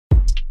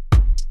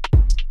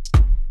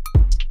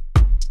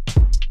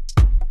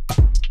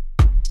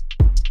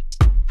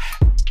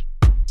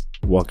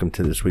Welcome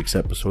to this week's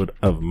episode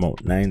of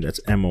Moat 9. That's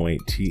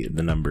M-O-A-T,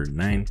 the number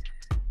 9.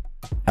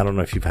 I don't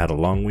know if you've had a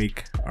long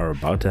week or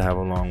about to have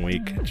a long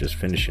week, just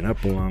finishing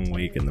up a long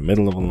week, in the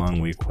middle of a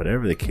long week,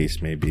 whatever the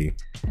case may be.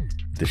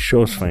 The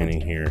show's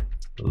finally here.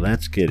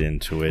 Let's get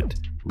into it.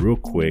 Real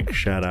quick,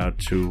 shout out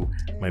to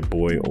my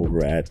boy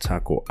over at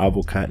Taco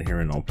Avocat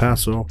here in El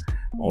Paso.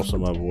 Also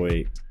my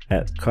boy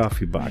at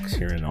Coffee Box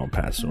here in El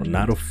Paso.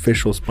 Not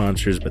official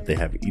sponsors, but they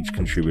have each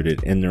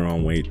contributed in their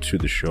own way to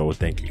the show.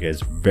 Thank you guys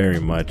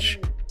very much.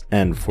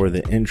 And for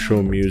the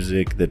intro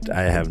music that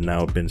I have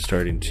now been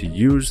starting to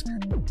use,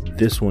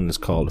 this one is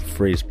called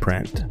Phrase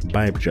Print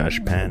by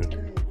Josh Pan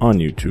on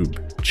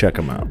YouTube. Check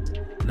them out.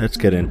 Let's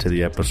get into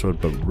the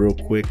episode, but real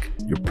quick,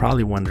 you're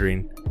probably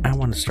wondering, I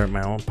want to start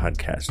my own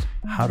podcast.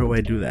 How do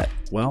I do that?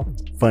 Well,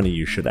 funny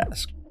you should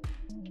ask.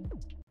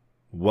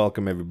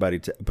 Welcome everybody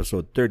to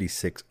episode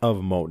 36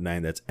 of Moat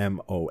 9. That's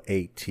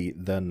M-O-A-T,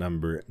 the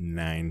number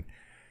 9.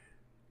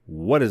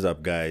 What is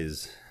up,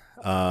 guys?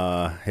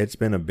 It's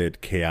been a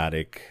bit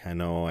chaotic. I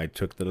know I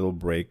took the little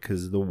break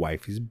because of the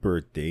wifey's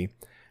birthday.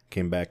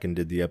 Came back and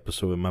did the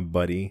episode with my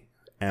buddy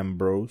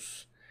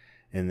Ambrose.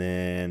 And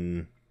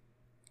then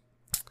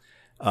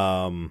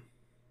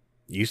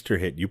Easter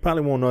hit. You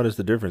probably won't notice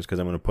the difference because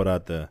I'm going to put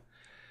out the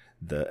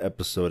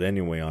episode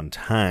anyway on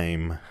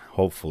time,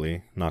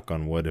 hopefully, knock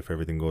on wood if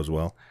everything goes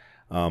well.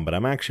 But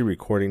I'm actually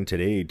recording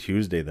today,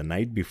 Tuesday, the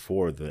night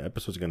before. The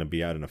episode's going to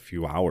be out in a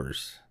few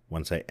hours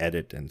once I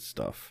edit and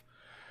stuff.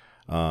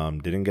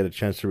 Didn't get a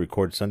chance to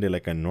record Sunday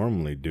like I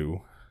normally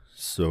do.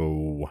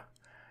 So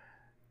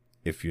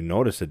if you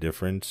notice a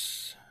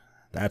difference,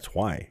 that's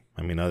why.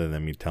 I mean, other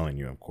than me telling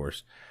you, of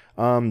course.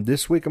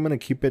 This week I'm going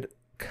to keep it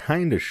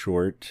kind of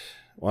short.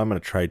 Well, I'm going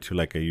to try to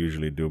like I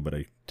usually do, but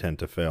I tend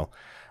to fail.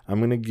 I'm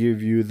going to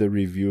give you the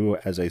review,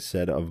 as I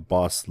said, of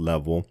Boss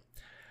Level.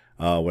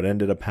 What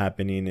ended up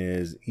happening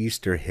is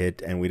Easter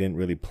hit, and we didn't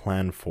really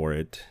plan for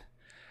it.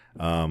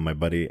 My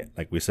buddy,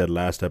 like we said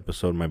last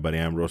episode, my buddy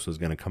Ambrose was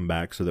going to come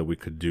back so that we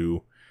could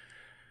do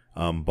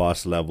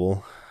Boss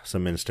Level,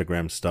 some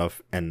Instagram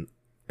stuff, and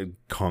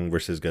Kong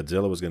vs.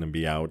 Godzilla was going to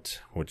be out,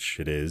 which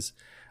it is,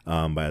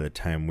 by the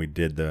time we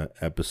did the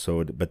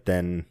episode. But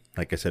then,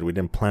 like I said, we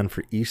didn't plan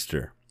for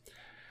Easter.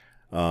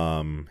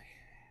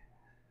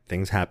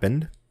 Things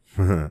happened.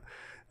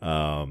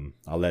 I'll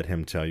let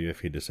him tell you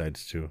if he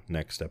decides to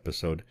next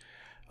episode.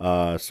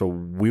 So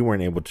we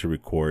weren't able to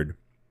record.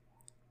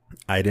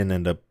 I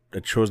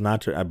chose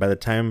not to. By the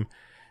time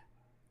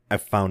I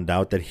found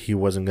out that he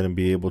wasn't going to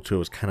be able to, it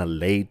was kind of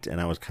late and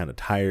I was kind of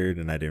tired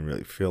and I didn't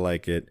really feel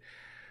like it.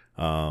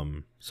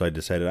 So I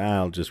decided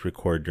I'll just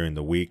record during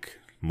the week,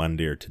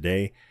 Monday or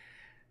today.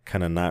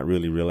 Kind of not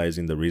really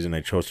realizing the reason I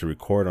chose to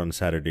record on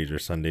Saturdays or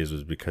Sundays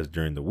was because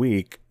during the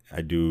week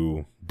I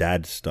do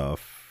dad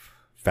stuff,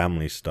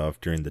 family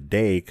stuff during the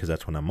day because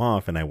that's when I'm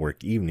off, and I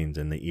work evenings,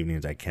 and the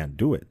evenings I can't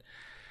do it.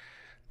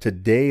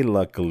 Today,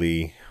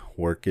 luckily,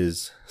 work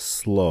is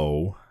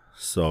slow,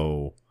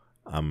 so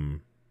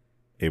I'm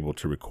able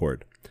to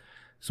record.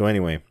 So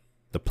anyway,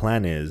 the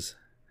plan is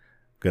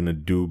gonna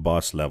do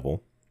Boss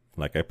Level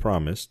like I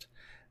promised.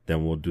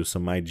 Then we'll do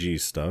some IG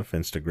stuff,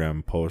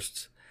 Instagram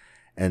posts,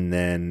 and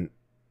then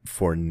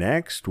for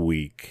next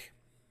week,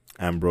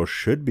 Ambrose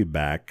should be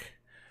back.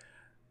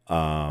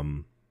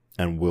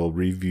 And we'll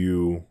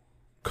review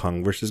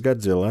Kong vs.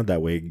 Godzilla.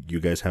 That way you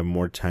guys have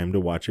more time to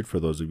watch it for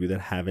those of you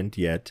that haven't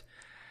yet,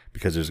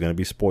 because there's going to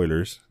be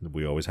spoilers.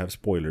 We always have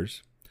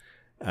spoilers.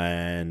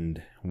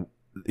 And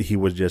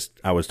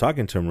I was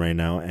talking to him right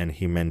now, and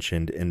he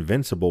mentioned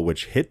Invincible,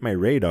 which hit my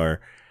radar.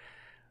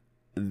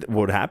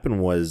 What happened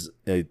was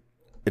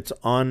it's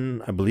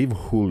on, I believe,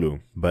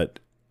 Hulu, but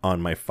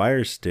on my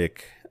Fire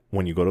Stick,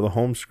 when you go to the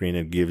home screen,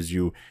 it gives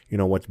you,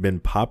 what's been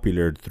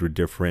popular through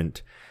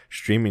different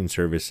streaming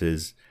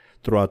services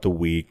throughout the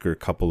week or a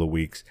couple of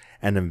weeks,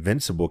 and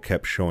Invincible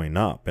kept showing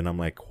up, and I'm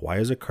like, why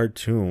is a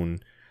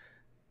cartoon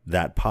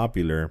that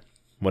popular?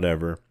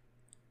 Whatever.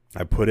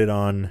 I put it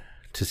on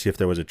to see if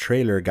there was a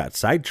trailer, got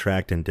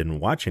sidetracked and didn't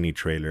watch any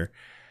trailer,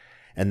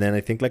 and then I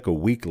think like a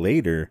week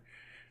later,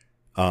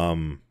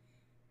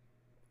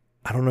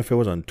 I don't know if it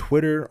was on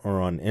Twitter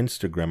or on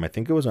Instagram. I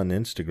think it was on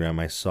Instagram.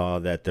 I saw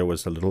that there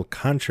was a little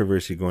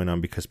controversy going on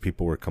because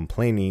people were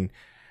complaining,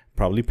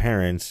 probably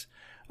parents,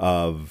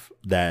 of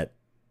that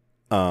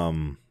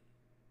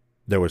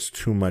there was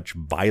too much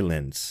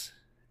violence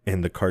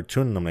in the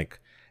cartoon. And I'm like,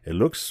 it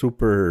looks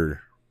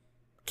super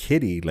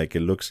kiddie. Like,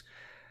 it looks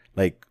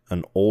like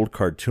an old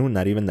cartoon,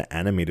 not even the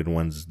animated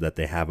ones that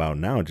they have out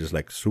now, just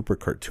like super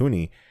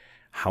cartoony.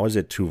 How is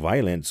it too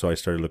violent? So I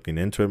started looking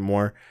into it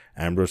more.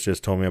 Ambrose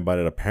just told me about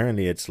it.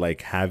 Apparently it's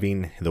like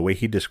having, the way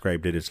he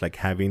described it, it's like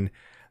having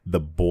the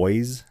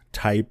boys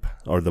type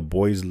or the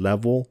boys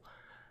level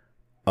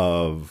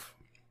of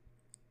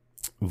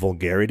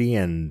vulgarity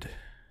and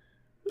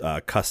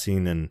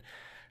cussing and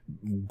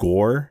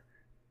gore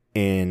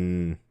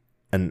in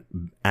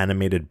an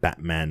animated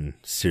Batman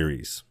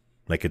series.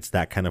 Like, it's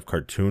that kind of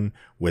cartoon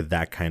with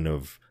that kind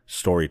of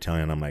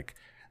storytelling. And I'm like,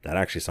 that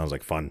actually sounds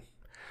like fun.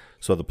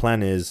 So the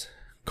plan is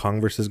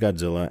Kong vs.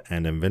 Godzilla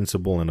and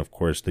Invincible, and of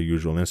course the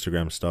usual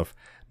Instagram stuff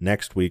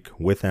next week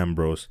with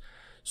Ambrose.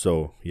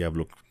 So you have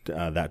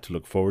that to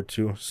look forward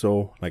to.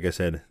 So like I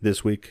said,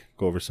 this week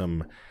go over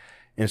some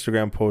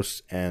Instagram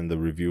posts and the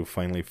review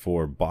finally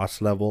for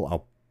Boss Level.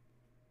 I'll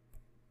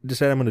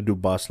decide I'm going to do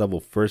Boss Level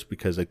first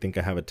because I think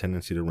I have a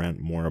tendency to rant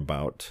more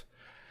about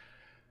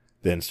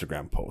the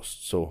Instagram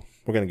post. So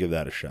we're going to give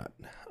that a shot.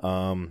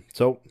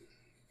 So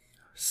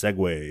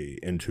segue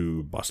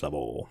into Boss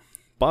Level.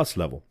 Boss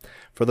Level.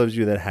 For those of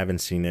you that haven't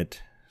seen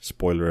it,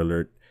 spoiler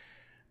alert.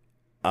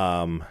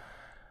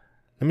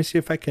 Let me see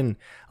if I can.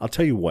 I'll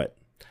tell you what.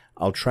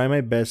 I'll try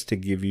my best to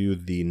give you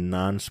the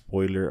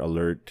non-spoiler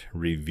alert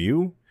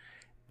review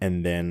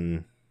and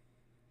then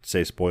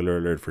say spoiler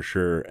alert for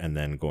sure and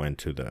then go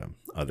into the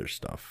other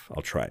stuff.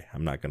 I'll try.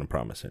 I'm not going to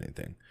promise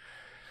anything.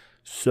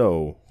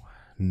 So,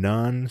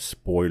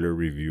 non-spoiler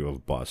review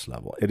of Boss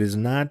Level. It is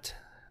not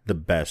the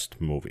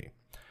best movie.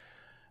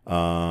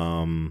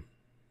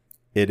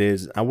 It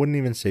is, I wouldn't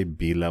even say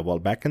B level.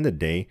 Back in the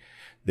day,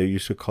 they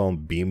used to call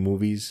them B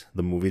movies,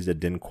 the movies that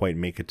didn't quite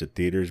make it to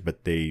theaters,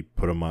 but they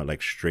put them out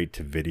like straight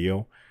to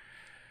video.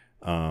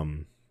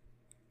 And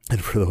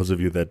for those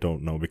of you that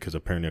don't know, because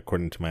apparently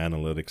according to my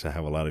analytics, I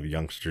have a lot of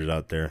youngsters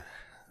out there.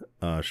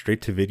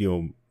 Straight to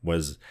video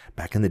was,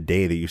 back in the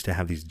day, they used to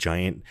have these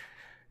giant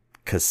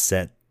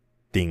cassette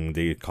thing.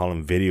 They call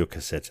them video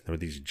cassettes. There were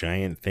these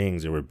giant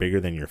things that were bigger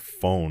than your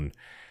phone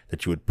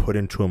that you would put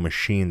into a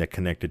machine that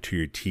connected to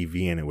your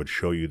TV and it would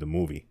show you the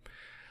movie.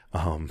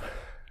 I'm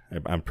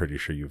pretty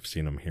sure you've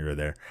seen them here or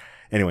there.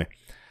 Anyway,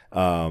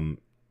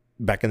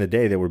 back in the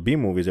day, there were B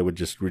movies that would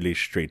just release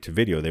straight to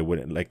video. They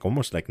wouldn't, like,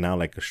 almost like now,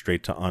 like a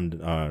straight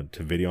to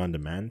video on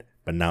demand,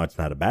 but now it's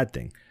not a bad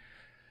thing.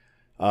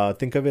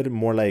 Think of it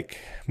more like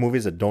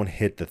movies that don't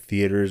hit the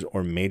theaters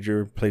or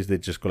major places. They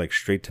just go like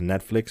straight to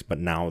Netflix, but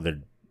now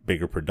they're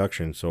bigger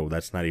production, so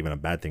that's not even a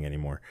bad thing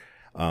anymore.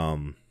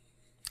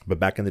 But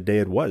back in the day,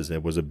 it was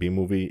a B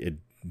movie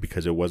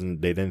because it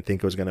wasn't. They didn't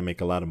think it was going to make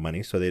a lot of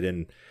money, so they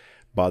didn't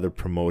bother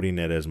promoting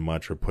it as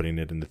much or putting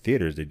it in the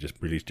theaters. They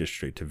just released it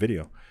straight to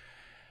video.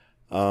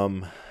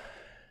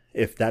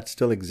 If that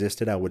still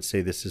existed, I would say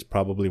this is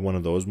probably one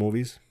of those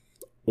movies,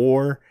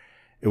 or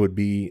it would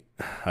be,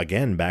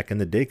 again, back in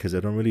the day, because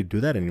they don't really do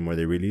that anymore.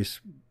 They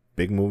release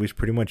big movies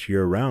pretty much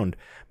year round.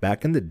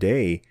 Back in the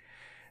day,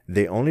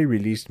 they only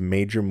released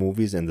major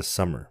movies in the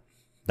summer.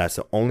 That's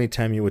the only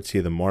time you would see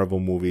the Marvel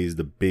movies,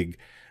 the big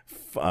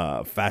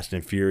Fast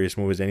and Furious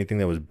movies, anything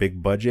that was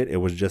big budget. It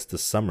was just the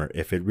summer.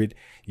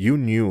 You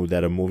knew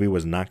that a movie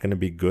was not going to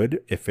be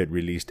good if it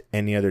released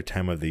any other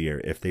time of the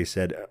year. If they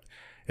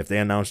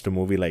announced a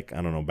movie like,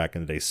 I don't know, back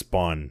in the day,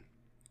 Spawn,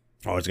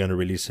 it's going to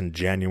release in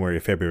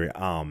January, February.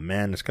 Oh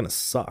man, it's going to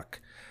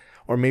suck.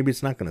 Or maybe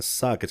it's not going to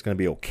suck. It's going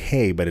to be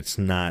okay, but it's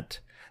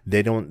not.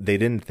 They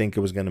didn't think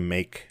it was going to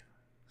make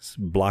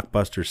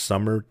blockbuster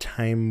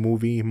summertime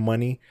movie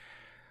money.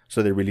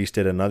 So they released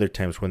it another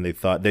times when they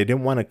thought they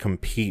didn't want to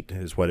compete,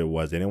 is what it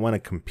was. They didn't want to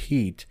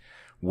compete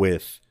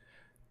with,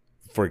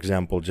 for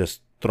example,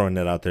 just throwing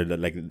it out there, that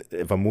like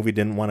if a movie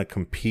didn't want to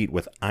compete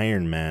with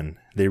Iron Man,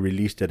 they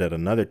released it at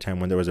another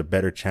time when there was a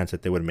better chance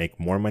that they would make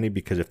more money,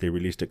 because if they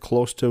released it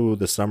close to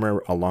the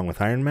summer along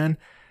with Iron Man,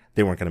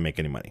 they weren't going to make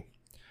any money.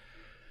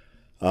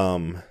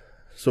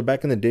 So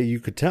back in the day, you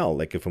could tell,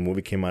 like if a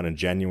movie came out in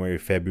January,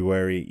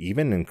 February,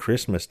 even in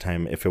Christmas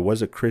time, if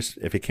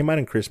it came out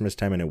in Christmas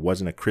time and it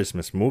wasn't a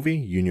Christmas movie,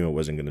 you knew it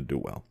wasn't going to do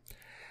well.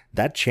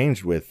 That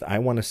changed with, I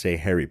want to say,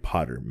 Harry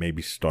Potter,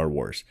 maybe Star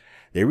Wars.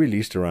 They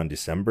released around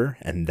December,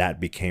 and that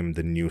became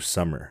the new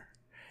summer.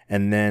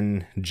 And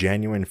then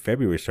January and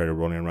February started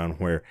rolling around,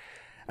 where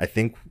I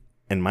think,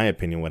 in my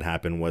opinion, what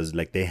happened was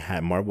like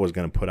Marvel was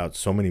going to put out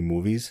so many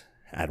movies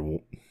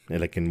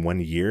in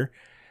 1 year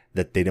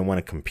that they didn't want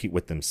to compete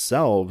with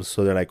themselves.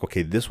 So they're like,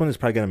 okay, this one is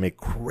probably going to make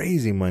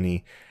crazy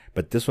money,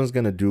 but this one's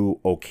going to do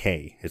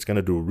okay. It's going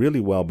to do really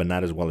well, but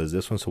not as well as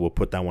this one. So we'll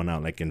put that one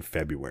out like in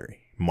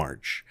February,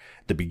 March,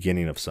 the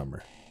beginning of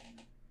summer.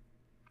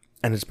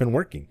 And it's been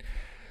working.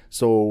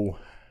 So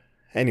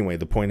anyway,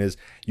 the point is,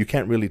 you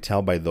can't really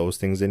tell by those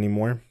things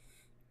anymore.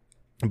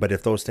 But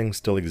if those things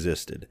still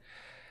existed,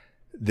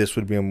 this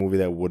would be a movie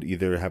that would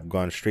either have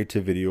gone straight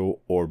to video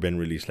or been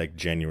released like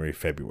January,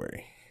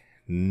 February.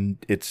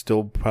 It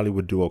still probably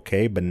would do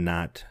okay, but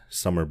not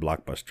summer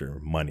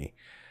blockbuster money.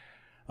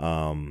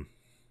 The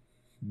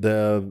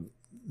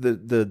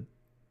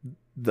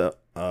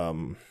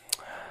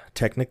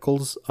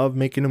technicals of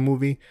making a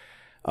movie,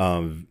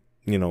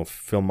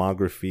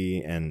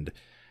 filmography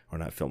or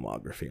not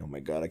filmography. Oh my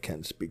God, I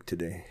can't speak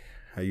today.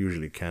 I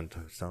usually can't.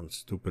 It sounds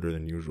stupider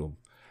than usual.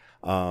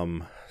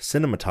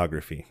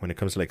 Cinematography. When it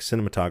comes to like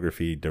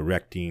cinematography,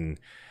 directing,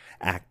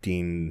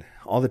 acting,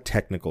 all the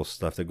technical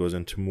stuff that goes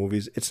into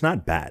movies, it's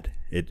not bad.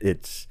 I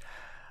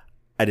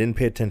didn't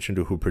pay attention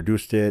to who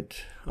produced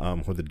it,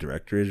 who the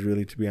director is,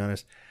 really, to be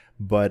honest,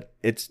 but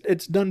it's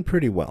done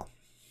pretty well.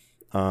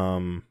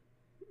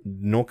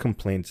 No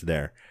complaints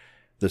there.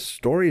 The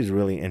story is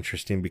really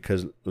interesting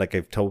because, like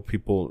I've told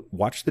people,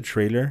 watch the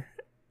trailer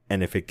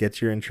And if it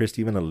gets your interest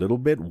even a little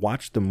bit,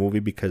 watch the movie,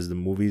 because the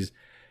movie's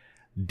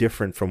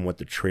different from what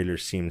the trailer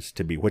seems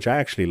to be, which I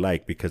actually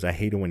like, because I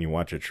hate it when you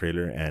watch a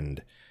trailer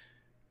and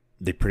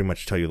they pretty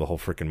much tell you the whole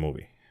freaking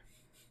movie.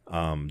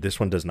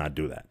 This one does not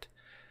do that.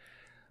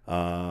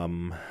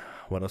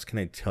 What else can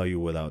I tell you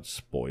without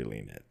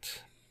spoiling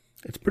it?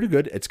 It's pretty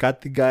good. It's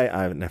got the guy,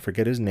 I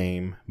forget his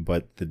name,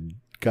 but the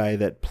guy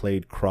that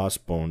played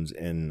Crossbones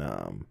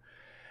in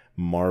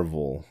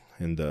Marvel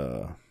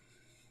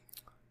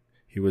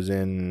he was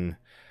in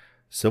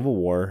Civil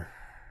War.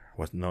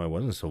 No, it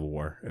wasn't Civil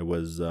War. It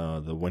was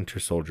the Winter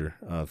Soldier,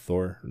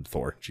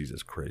 Thor,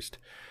 Jesus Christ.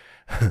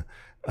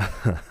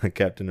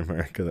 Captain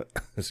America,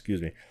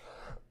 excuse me.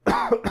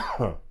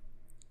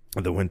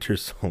 The Winter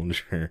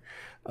Soldier.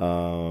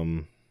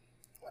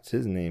 What's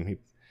his name?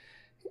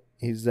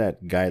 He's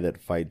that guy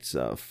that fights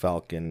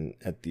Falcon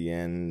at the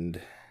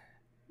end.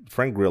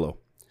 Frank Grillo.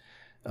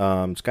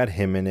 It's got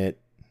him in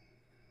it.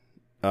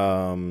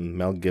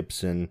 Mel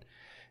Gibson.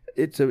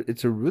 It's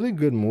a really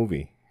good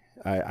movie.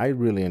 I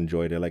really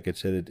enjoyed it. Like I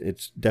said,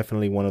 it's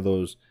definitely one of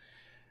those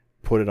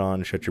put it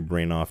on, shut your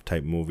brain off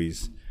type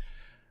movies.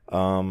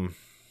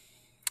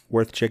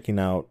 Worth checking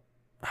out.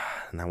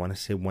 And I want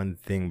to say one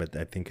thing, but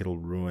I think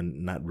it'll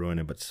not ruin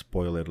it, but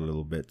spoil it a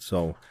little bit.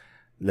 So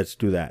let's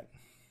do that.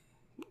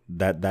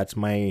 That's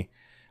my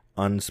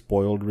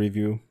unspoiled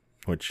review,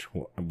 which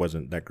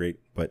wasn't that great,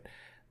 but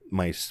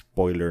my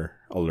spoiler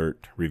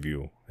alert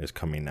review is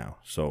coming now.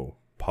 So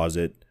pause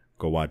it,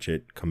 go watch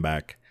it, come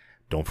back.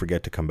 Don't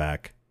forget to come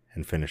back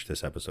and finish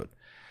this episode.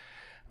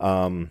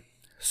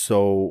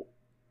 So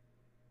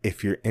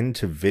if you're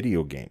into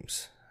video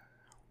games,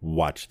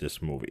 watch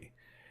this movie,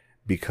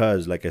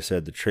 because like I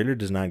said, the trailer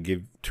does not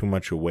give too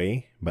much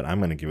away, but I'm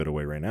going to give it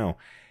away right now.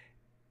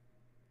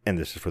 And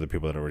this is for the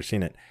people that have already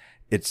seen it.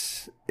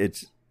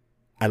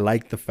 I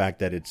like the fact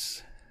that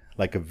it's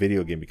like a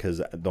video game,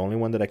 because the only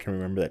one that I can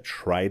remember that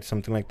tried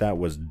something like that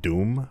was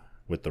Doom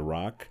with The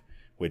Rock,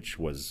 which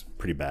was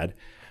pretty bad.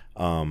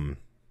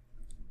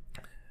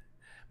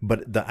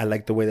 But I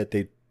like the way that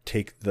they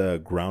take the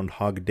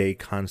Groundhog Day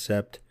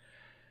concept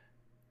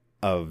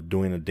of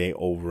doing a day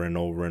over and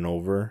over and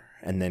over,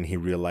 and then he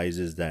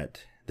realizes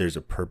that there's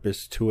a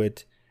purpose to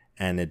it,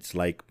 and it's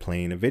like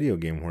playing a video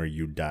game where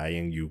you die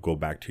and you go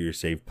back to your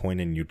save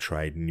point and you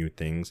try new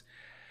things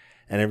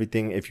and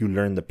everything. If you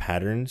learn the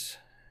patterns,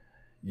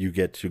 you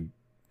get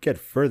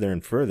further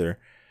and further,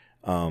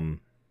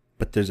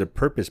 but there's a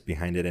purpose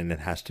behind it, and it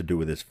has to do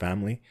with his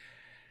family.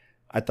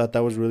 I thought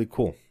that was really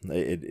cool.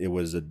 It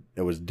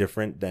was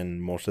different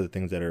than most of the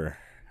things that are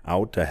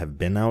out, that have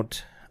been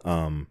out.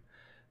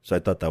 So I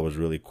thought that was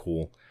really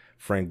cool.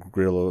 Frank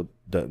Grillo,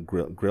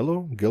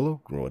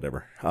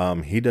 whatever.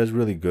 He does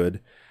really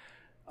good.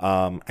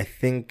 I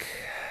think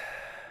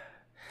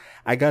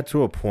I got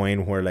to a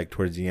point where, like,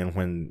 towards the end,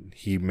 when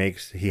he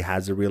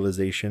has a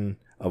realization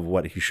of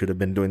what he should have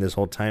been doing this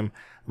whole time.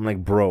 I'm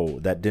like, bro,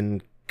 that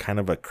didn't kind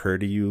of occur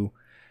to you?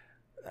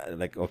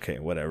 Like, okay,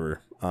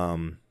 whatever.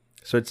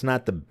 So it's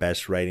not the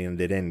best writing.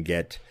 They didn't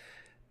get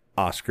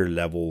Oscar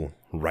level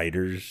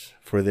writers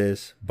for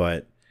this,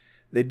 but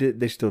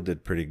they still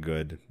did pretty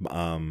good.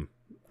 I'm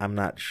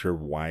not sure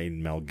why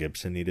Mel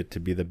Gibson needed to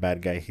be the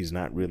bad guy. He's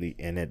not really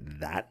in it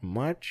that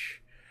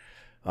much.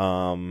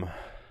 But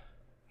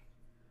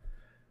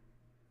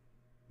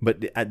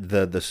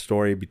the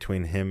story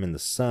between him and the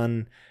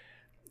son,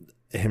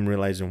 him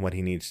realizing what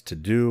he needs to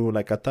do,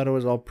 like, I thought it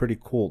was all pretty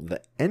cool.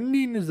 The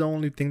ending is the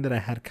only thing that I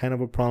had kind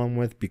of a problem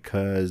with,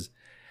 because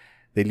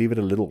they leave it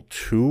a little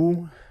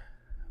too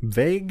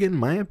vague, in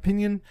my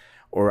opinion,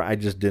 or I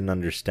just didn't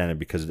understand it,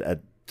 because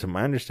to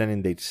my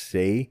understanding, they'd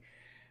say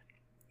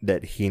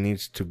that he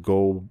needs to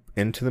go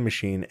into the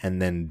machine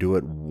and then do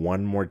it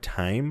one more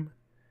time.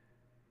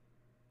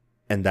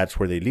 And that's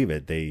where they leave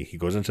it. He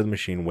goes into the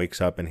machine, wakes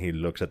up, and he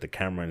looks at the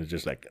camera and is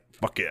just like,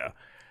 fuck yeah.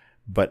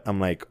 But I'm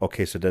like,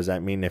 okay, so does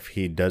that mean if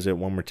he does it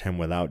one more time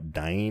without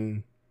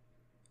dying,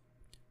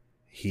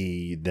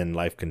 then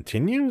life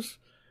continues?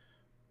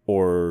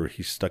 Or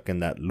he's stuck in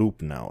that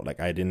loop now? Like,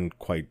 I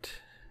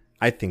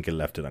think it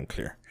left it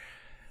unclear.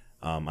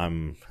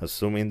 I'm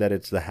assuming that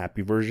it's the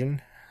happy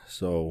version.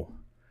 So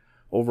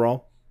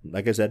overall,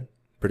 like I said,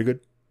 pretty good.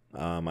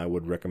 I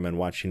would recommend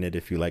watching it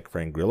if you like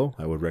Frank Grillo.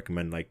 I would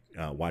recommend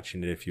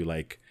watching it if you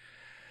like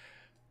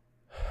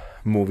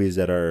movies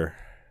that are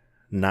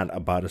not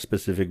about a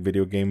specific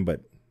video game,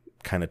 but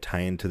kind of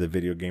tie into the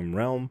video game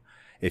realm.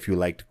 If you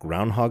liked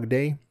Groundhog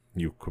Day,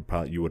 you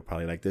would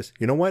probably like this.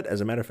 You know what?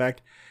 As a matter of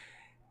fact,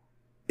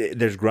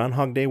 there's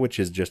Groundhog Day, which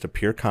is just a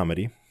pure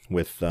comedy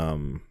with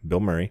Bill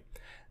Murray.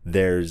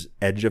 There's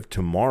Edge of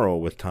Tomorrow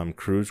with Tom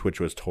Cruise, which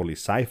was totally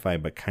sci-fi,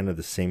 but kind of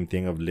the same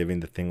thing of living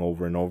the thing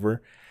over and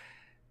over.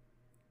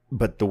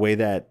 But the way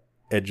that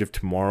Edge of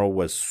Tomorrow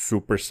was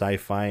super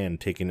sci-fi and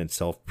taking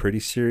itself pretty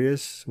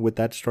serious with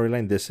that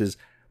storyline, this is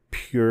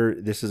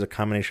a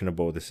combination of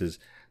both. This is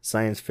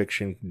science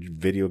fiction,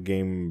 video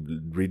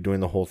game, redoing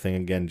the whole thing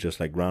again,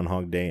 just like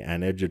Groundhog Day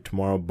and Edge of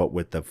Tomorrow, but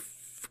with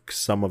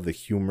some of the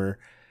humor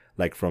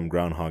like from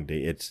Groundhog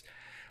Day. It's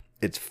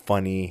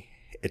funny,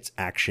 it's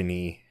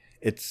actiony,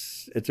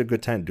 it's a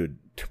good time, dude.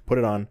 To put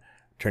it on,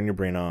 turn your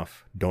brain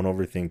off, don't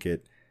overthink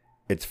it.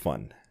 It's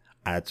fun.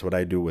 That's what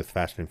I do with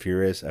Fast and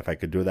Furious. If I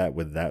could do that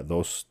with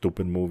those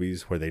stupid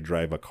movies where they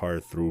drive a car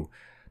through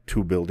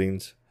 2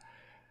 buildings,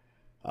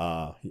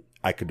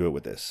 I could do it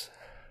with this.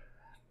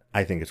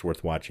 I think it's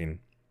worth watching.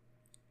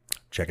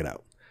 Check it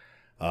out.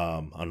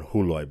 On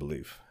Hulu, I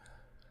believe.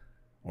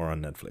 Or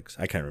on Netflix.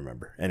 I can't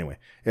remember. Anyway,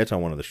 it's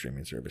on one of the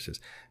streaming services.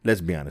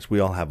 Let's be honest. We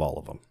all have all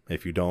of them.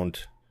 If you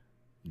don't,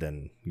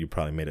 then you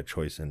probably made a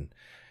choice and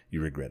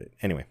you regret it.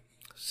 Anyway,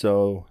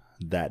 so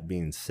that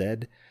being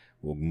said,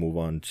 we'll move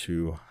on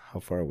to, how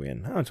far are we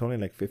in? Oh, it's only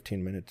like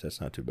 15 minutes. That's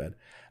not too bad.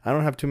 I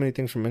don't have too many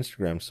things from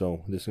Instagram,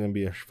 so this is going to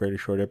be a fairly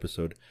short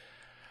episode.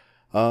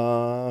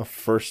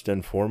 First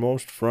and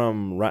foremost,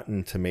 from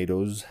Rotten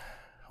Tomatoes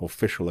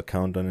official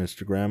account on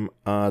Instagram,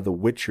 The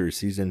Witcher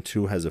Season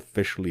 2 has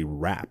officially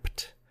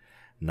wrapped.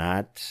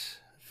 Not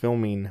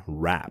filming,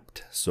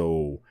 wrapped.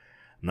 So,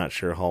 I'm not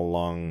sure how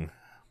long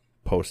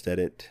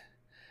post-edit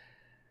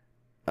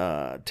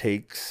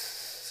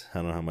takes. I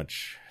don't know how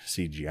much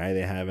CGI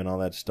they have and all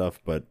that stuff,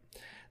 but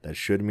that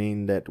should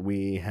mean that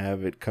we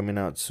have it coming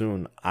out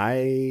soon.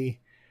 I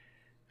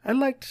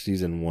liked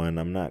Season 1.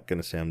 I'm not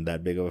going to say I'm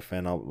that big of a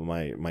fan.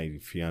 My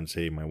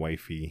fiance, my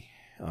wifey,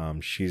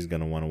 she's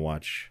going to want to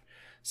watch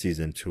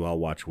Season 2. I'll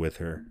watch with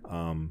her.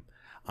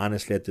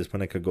 Honestly, at this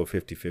point, I could go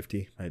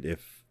 50-50.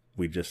 If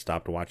we just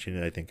stopped watching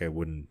it, I think I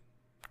wouldn't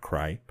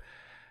cry.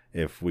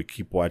 If we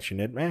keep watching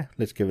it,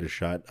 let's give it a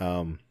shot.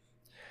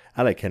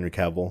 I like Henry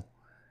Cavill.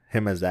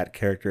 Him as that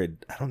character,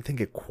 I don't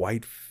think it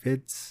quite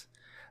fits.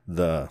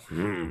 The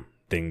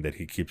thing that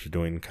he keeps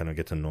doing kind of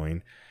gets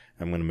annoying.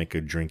 I'm going to make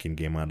a drinking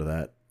game out of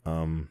that.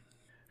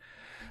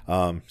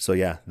 So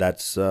yeah,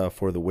 that's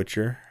for The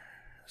Witcher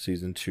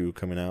Season 2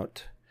 coming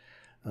out.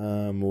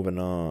 Moving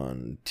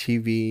on,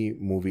 TV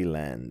Movie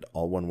Land,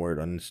 all one word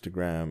on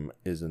Instagram,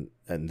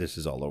 and this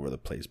is all over the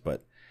place,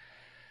 but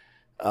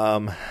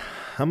I'm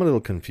a little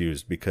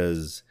confused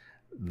because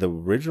the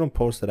original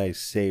post that I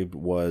saved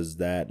was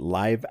that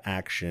live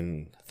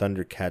action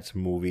Thundercats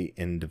movie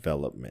in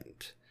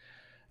development.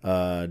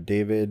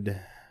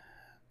 David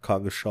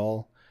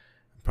Coggeshall,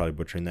 I'm probably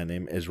butchering that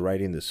name, is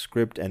writing the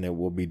script, and it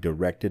will be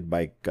directed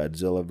by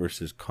Godzilla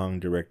vs. Kong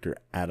director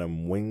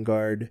Adam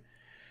Wingard.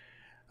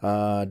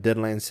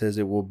 Deadline says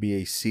it will be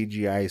a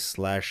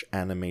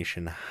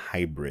CGI/animation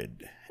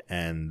hybrid,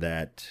 and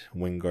that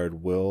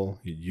Wingard will,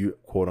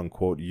 quote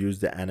unquote, use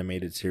the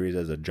animated series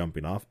as a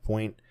jumping off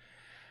point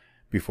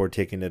before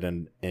taking it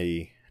in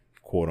a,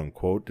 quote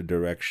unquote, the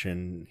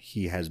direction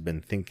he has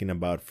been thinking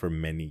about for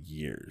many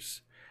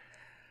years.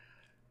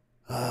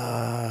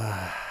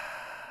 I'm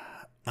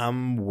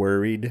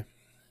worried.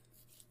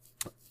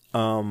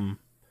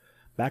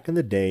 Back in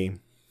the day,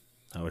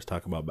 I always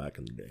talk about back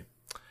in the day,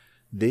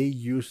 they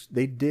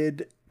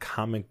did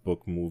comic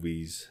book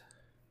movies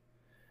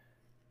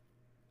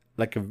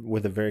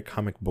with a very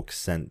comic book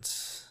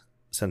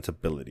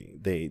sensibility.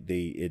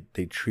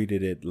 They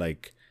treated it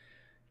like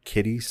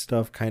kiddie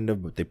stuff kind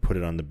of, but they put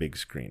it on the big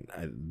screen.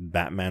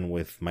 Batman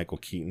with Michael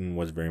Keaton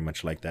was very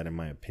much like that in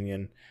my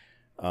opinion.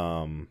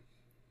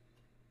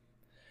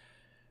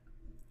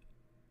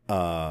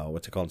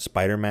 What's it called?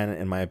 Spider-Man,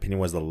 in my opinion,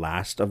 was the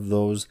last of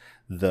those.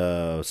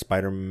 The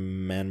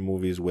Spider-Man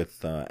movies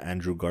with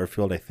Andrew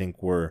Garfield, I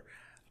think, were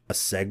a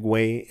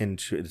segue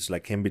into, it's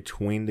like in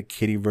between the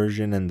kiddie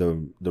version and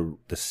the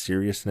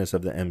seriousness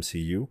of the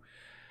MCU.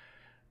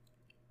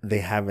 They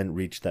haven't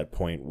reached that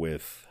point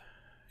with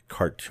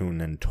cartoon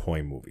and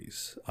toy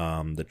movies.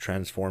 The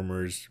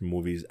Transformers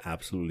movies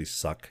absolutely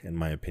suck, in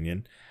my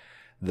opinion.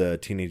 The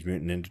Teenage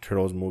Mutant Ninja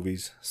Turtles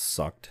movies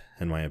sucked,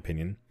 in my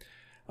opinion.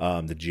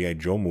 The G.I.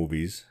 Joe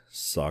movies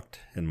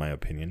sucked, in my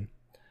opinion.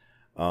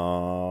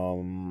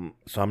 So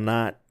I'm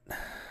not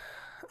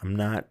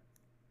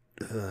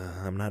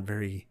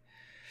very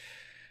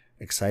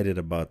excited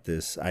about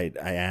this. I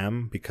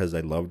am, because I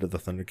loved the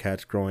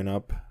Thundercats growing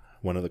up.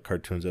 One of the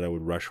cartoons that I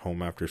would rush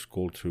home after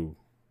school to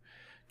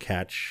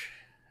catch.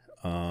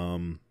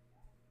 And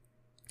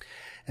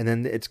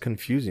then it's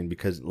confusing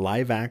because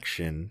live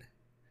action,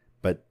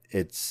 but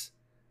it's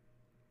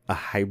a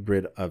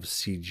hybrid of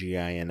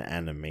CGI and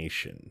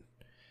animation.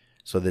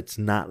 So that's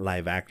not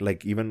live act.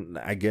 Like, even,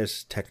 I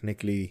guess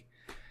technically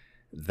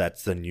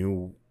that's the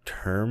new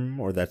term,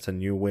 or that's a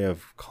new way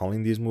of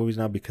calling these movies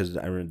now, because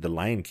The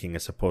Lion King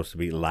is supposed to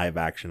be live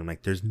action. I'm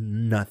like, there's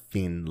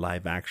nothing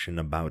live action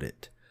about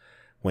it.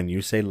 When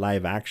you say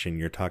live action,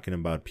 you're talking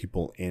about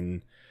people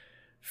in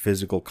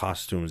physical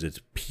costumes. It's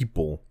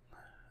people.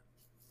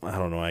 I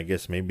don't know. I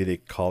guess maybe they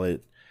call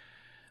it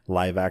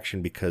live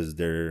action because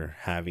they're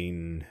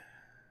having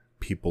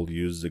people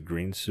use the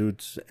green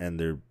suits and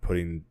they're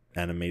putting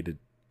animated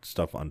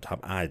stuff on top.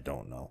 I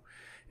don't know.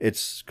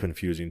 It's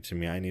confusing to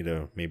me. I need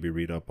to maybe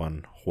read up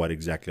on what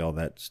exactly all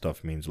that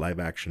stuff means. Live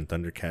action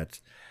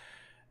Thundercats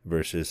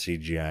versus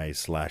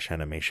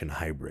CGI/animation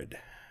hybrid.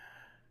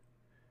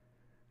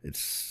 It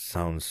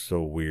sounds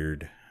so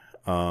weird.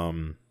 Yeah,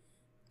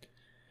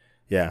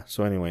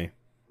 so anyway,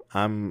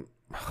 I'm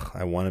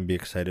I want to be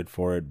excited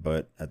for it,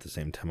 but at the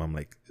same time, I'm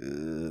like,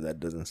 that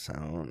doesn't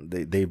sound.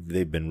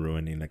 They've been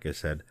ruining, like I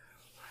said.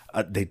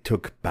 They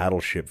took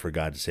Battleship, for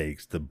God's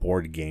sakes, the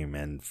board game,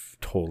 and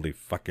totally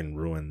fucking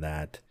ruined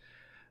that.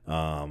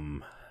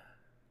 What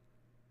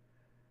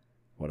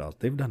else?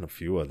 They've done a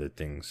few other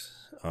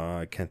things.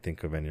 I can't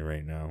think of any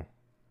right now,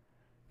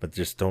 but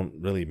just don't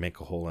really make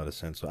a whole lot of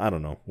sense. So I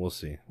don't know. We'll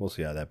see. We'll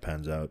see how that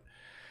pans out.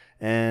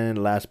 And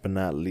last but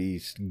not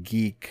least,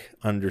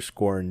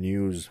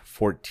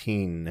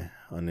 geek_news14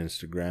 on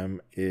Instagram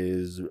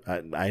is,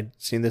 I'd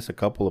seen this a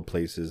couple of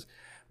places,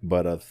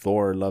 but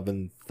Thor Love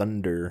and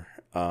Thunder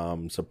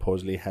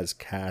supposedly has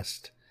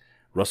cast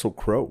Russell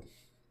Crowe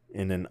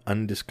in an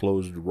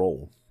undisclosed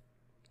role.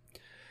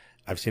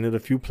 I've seen it a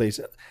few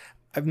places.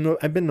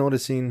 I've been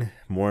noticing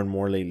more and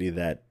more lately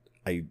that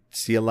I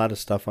see a lot of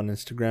stuff on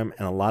Instagram,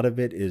 and a lot of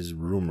it is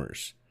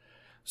rumors.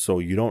 So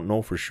you don't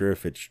know for sure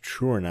if it's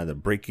true or not. The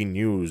breaking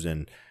news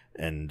and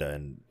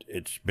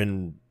it's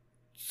been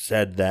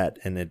said that,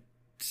 and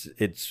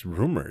it's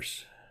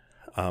rumors.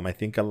 I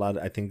think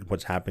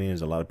what's happening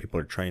is a lot of people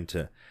are trying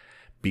to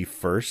be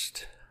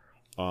first.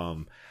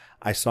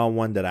 I saw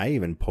one that I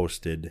even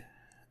posted,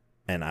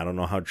 and I don't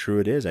know how true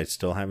it is. I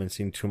still haven't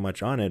seen too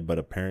much on it, but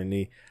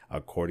apparently,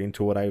 according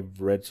to what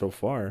I've read so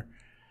far,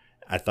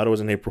 I thought it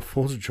was an April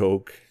Fool's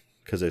joke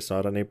because I saw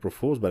it on April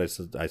Fool's, but I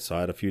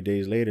saw it a few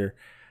days later.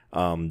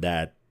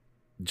 That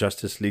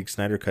Justice League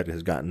Snyder Cut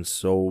has gotten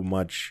so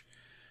much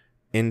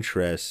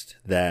interest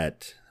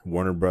that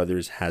Warner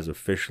Brothers has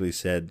officially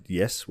said,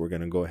 yes, we're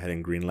going to go ahead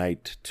and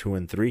greenlight 2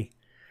 and 3.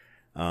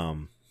 I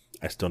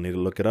still need to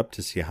look it up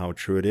to see how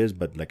true it is.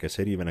 But like I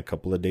said, even a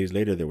couple of days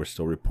later, they were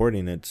still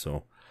reporting it.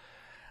 So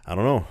I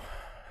don't know.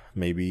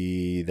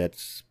 Maybe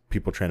that's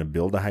people trying to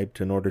build a hype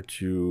in order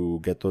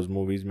to get those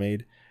movies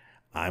made.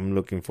 I'm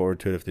looking forward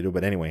to it if they do.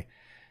 But anyway,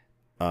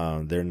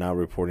 they're now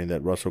reporting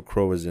that Russell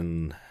Crowe is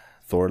in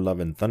Thor Love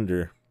and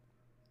Thunder.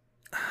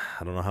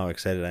 I don't know how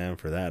excited I am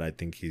for that. I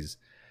think he's,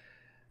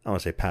 I don't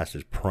want to say past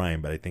his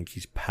prime, but I think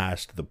he's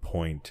past the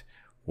point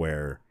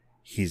where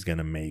he's going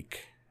to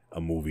make a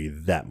movie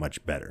that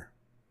much better.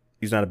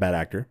 He's not a bad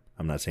actor.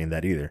 I'm not saying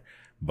that either,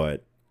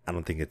 but I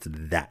don't think it's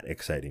that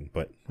exciting.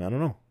 But I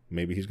don't know.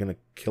 Maybe he's going to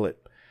kill it.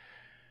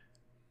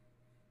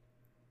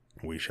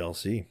 We shall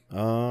see.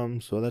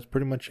 So that's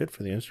pretty much it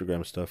for the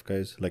Instagram stuff,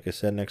 guys. Like I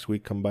said, next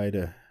week come by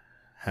to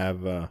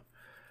have a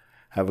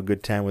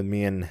good time with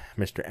me and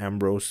Mr.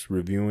 Ambrose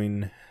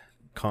reviewing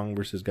Kong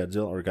versus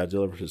Godzilla, or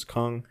Godzilla versus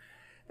Kong,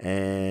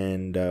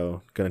 and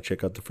gonna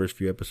check out the first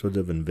few episodes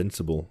of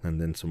Invincible,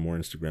 and then some more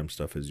Instagram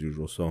stuff as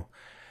usual. So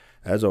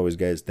as always,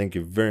 guys, thank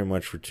you very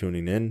much for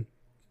tuning in.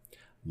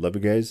 Love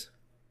you guys.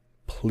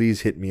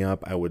 Please hit me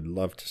up. I would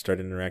love to start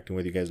interacting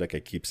with you guys, like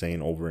I keep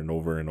saying over and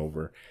over and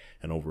over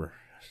and over.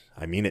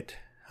 I mean it.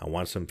 I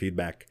want some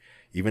feedback.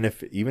 Even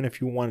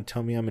if you want to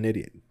tell me I'm an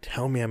idiot,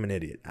 tell me I'm an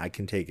idiot. I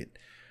can take it.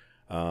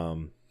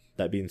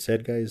 That being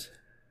said, guys,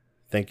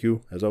 thank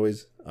you as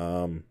always.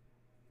 And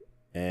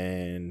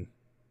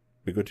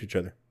be good to each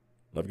other.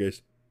 Love you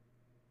guys.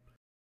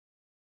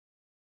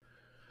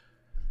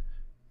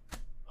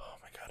 Oh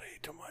my God, I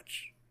ate too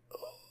much.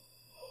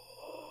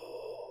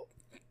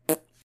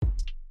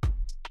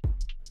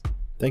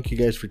 Thank you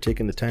guys for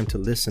taking the time to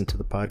listen to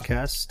the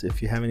podcast.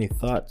 If you have any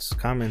thoughts,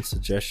 comments,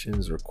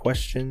 suggestions, or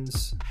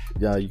questions,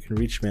 you can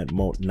reach me at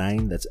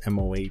Moat9, that's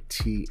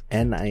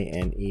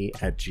MOATNINE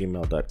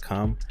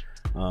 @gmail.com.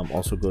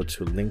 Also go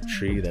to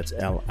Linktree, that's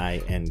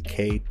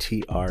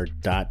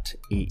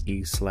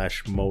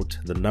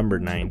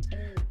linktr.ee/Moat9,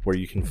 where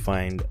you can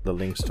find the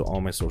links to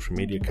all my social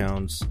media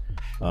accounts,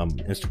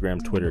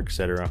 Instagram, Twitter,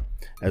 etc.,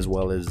 as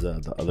well as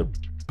the other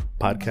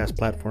podcast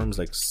platforms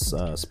like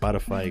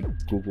Spotify,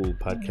 Google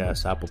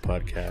Podcasts, Apple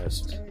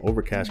Podcasts,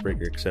 Overcast,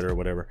 Breaker, etc.,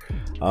 whatever.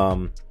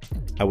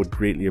 I would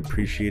greatly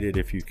appreciate it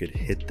if you could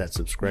hit that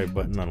subscribe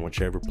button on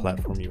whichever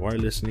platform you are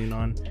listening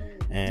on.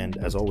 And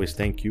as always,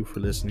 thank you for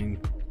listening.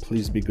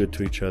 Please be good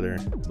to each other.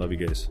 Love you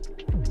guys.